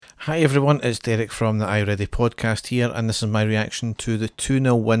Hi everyone, it's Derek from the I Ready podcast here, and this is my reaction to the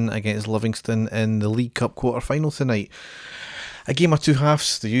 2-0 win against Livingston in the League Cup quarter-final tonight. A game of two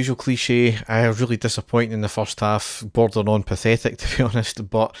halves, the usual cliche. Really disappointing in the first half, bordering on pathetic to be honest,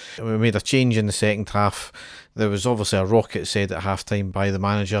 but we made a change in the second half. There was obviously a rocket said at half-time by the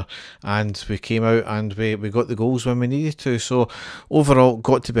manager, and we came out and we got the goals when we needed to. So overall,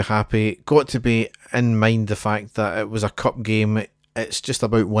 got to be happy, got to be in mind the fact that it was a cup game. It's just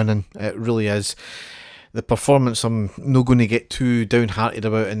about winning. It really is. The performance I'm not going to get too downhearted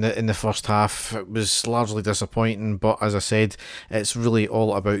about in the first half. It was largely disappointing, but as I said, it's really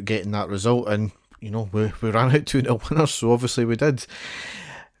all about getting that result, and we ran out 2-0 winners, so obviously we did.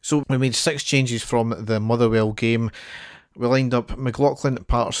 So we made 6 changes from the Motherwell game. We lined up McLaughlin,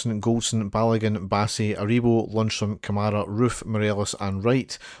 Patterson, Goldson, Balogun, Bassey, Aribo, Lundstram, Kamara, Roofe, Morelos and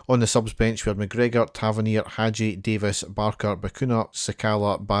Wright. On the subs bench we had McGregor, Tavernier, Hagi, Davis, Barker, Bacuna,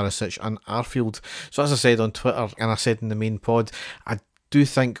 Sakala, Barisic and Arfield. So as I said on Twitter, and I said in the main pod, I do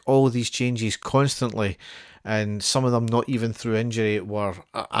think all of these changes constantly, and some of them not even through injury, are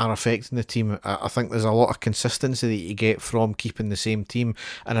affecting the team. I think there's a lot of consistency that you get from keeping the same team,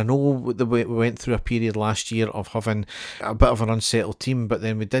 and I know that we went through a period last year of having a bit of an unsettled team, but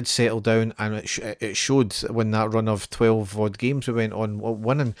then we did settle down, and it showed when that run of 12 odd games we went on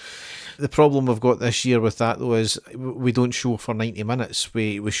winning. The problem we've got this year with that though is we don't show for 90 minutes.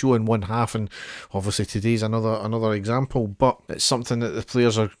 We show in one half, and obviously today's another example, but it's something that the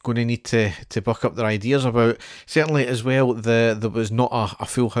players are going to need to buck up their ideas about. Certainly as well, there was not a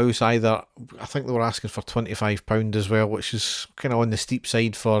full house either. I think they were asking for £25 as well, which is kind of on the steep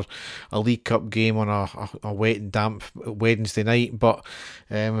side for a League Cup game on a wet and damp Wednesday night, but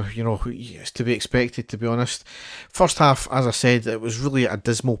it's to be expected, to be honest. First half, as I said, it was really a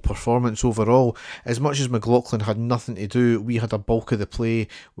dismal performance overall. As much as McLaughlin had nothing to do, we had a bulk of the play,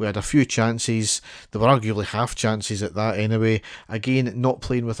 we had a few chances, they were arguably half chances at that anyway. Again, not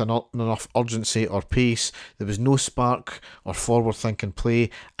playing with enough urgency or pace. There was no spark or forward thinking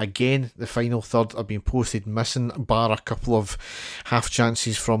play. Again, the final third have been posted missing, bar a couple of half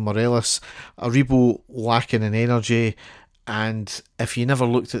chances from Morelos. Aribo lacking in energy, and if you never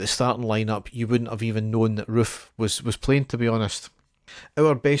looked at the starting lineup, you wouldn't have even known that Roofe was playing, to be honest.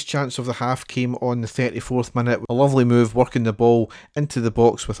 Our best chance of the half came on the 34th minute. A lovely move, working the ball into the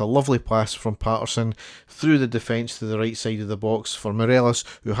box with a lovely pass from Patterson through the defence to the right side of the box for Morelos,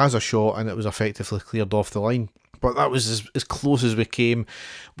 who has a shot, and it was effectively cleared off the line. But that was as close as we came.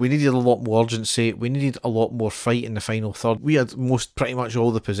 We needed a lot more urgency. We needed a lot more fight in the final third. We had pretty much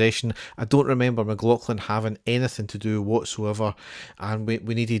all the possession. I don't remember McLaughlin having anything to do whatsoever, and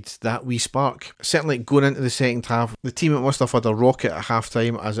we needed that wee spark. Certainly going into the second half, the team must have had a rocket at half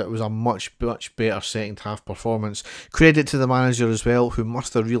time, as it was a much better second half performance. Credit to the manager as well, who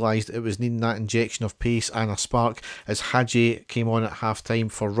must have realised it was needing that injection of pace and a spark, as Hagi came on at half time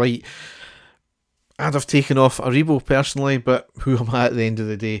for Wright. I'd have taken off Aribo personally, but who am I at the end of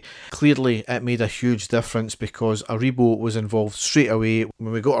the day? Clearly it made a huge difference, because Aribo was involved straight away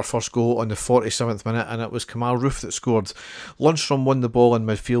when we got our first goal on the 47th minute, and it was Kamal Roofe that scored. Lundstram won the ball in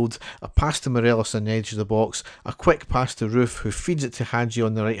midfield, a pass to Morelos on the edge of the box, a quick pass to Roofe, who feeds it to Hagi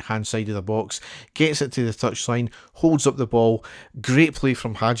on the right hand side of the box, gets it to the touchline, holds up the ball. Great play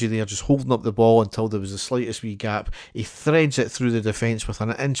from Hagi there, just holding up the ball until there was the slightest wee gap. He threads it through the defence with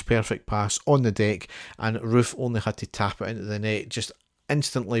an inch perfect pass on the deck, and Roofe only had to tap it into the net. Just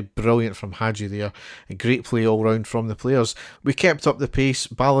instantly brilliant from Hagi there. A great play all round from the players. We kept up the pace.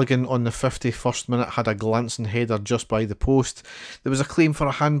 Balogun on the 51st minute had a glancing header just by the post. There was a claim for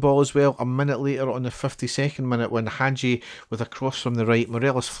a handball as well a minute later on the 52nd minute, when Hagi, with a cross from the right,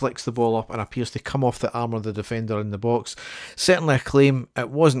 Morelos flicks the ball up and appears to come off the arm of the defender in the box. Certainly a claim. It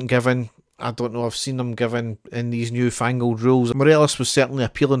wasn't given. I don't know, I've seen them given in these newfangled rules. Morelos was certainly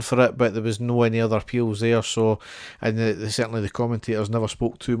appealing for it, but there was no any other appeals there, so, and certainly the commentators never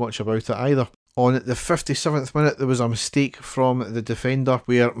spoke too much about it either. On the 57th minute, there was a mistake from the defender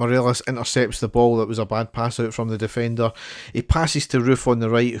where Morelos intercepts the ball. That was a bad pass out from the defender. He passes to Roofe on the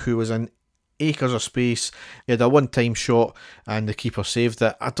right, who was in acres of space. He had a one-time shot and the keeper saved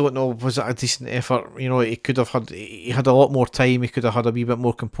it. I don't know, was it a decent effort? He had a lot more time. He could have had a wee bit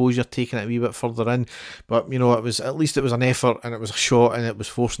more composure, taking it a wee bit further in, but it was, at least it was an effort, and it was a shot, and it was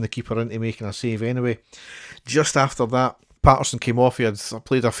forcing the keeper into making a save anyway. Just after that, Patterson came off. He had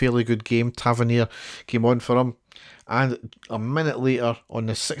played a fairly good game. Tavernier came on for him. And a minute later, on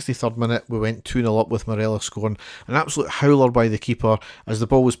the 63rd minute, we went 2-0 up with Morelos scoring. An absolute howler by the keeper. As the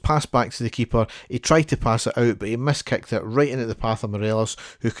ball was passed back to the keeper, he tried to pass it out, but he miskicked it right into the path of Morelos,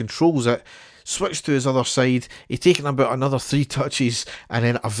 who controls it, switched to his other side, he taken about another 3 touches and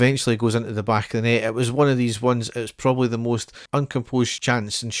then eventually goes into the back of the net. It was one of these ones, it was probably the most uncomposed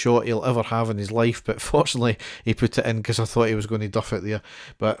chance and shot he'll ever have in his life, but fortunately he put it in because I thought he was going to duff it there,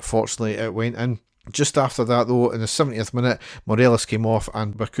 but fortunately it went in. Just after that though, in the 70th minute, Morelos came off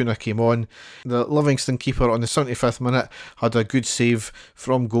and Bacuna came on. The Livingston keeper on the 75th minute had a good save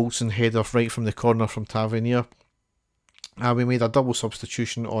from Goldson, header right from the corner from Tavernier. We made a double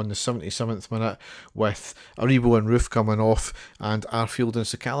substitution on the 77th minute with Aribo and Roof coming off and Arfield and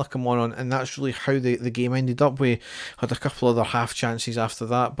Sakala come on, and that's really how the game ended up. We had a couple other half chances after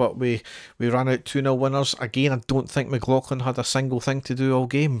that, but we ran out 2-0 winners. Again, I don't think McLaughlin had a single thing to do all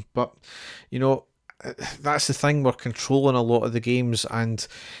game, but you know, that's the thing, we're controlling a lot of the games, and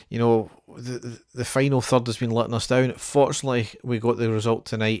you know, the final third has been letting us down. Fortunately, we got the result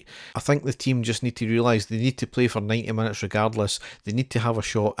tonight. I think the team just need to realise they need to play for 90 minutes regardless. They need to have a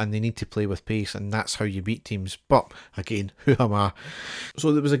shot and they need to play with pace, and that's how you beat teams. But again, who am I?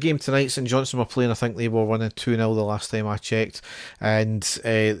 So there was a game tonight. St Johnstone were playing, I think they were winning 2-0 the last time I checked, and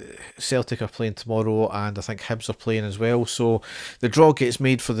Celtic are playing tomorrow, and I think Hibs are playing as well. So the draw gets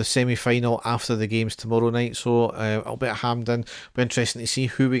made for the semi-final after the games tomorrow night, so I'll be at Hampden. It'll be interesting to see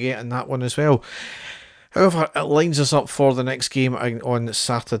who we get in that one as well. However, it lines us up for the next game on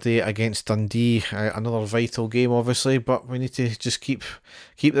Saturday against Dundee. Another vital game, obviously, but we need to just keep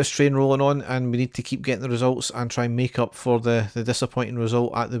this train rolling on, and we need to keep getting the results and try and make up for the disappointing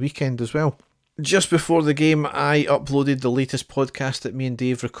result at the weekend as well. Just before the game, I uploaded the latest podcast that me and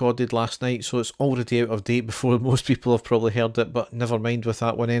Dave recorded last night, so it's already out of date before most people have probably heard it, but never mind with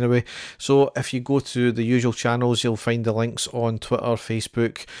that one anyway. So if you go to the usual channels, you'll find the links on Twitter,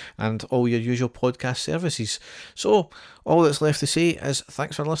 Facebook, and all your usual podcast services. So all that's left to say is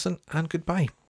thanks for listening and goodbye.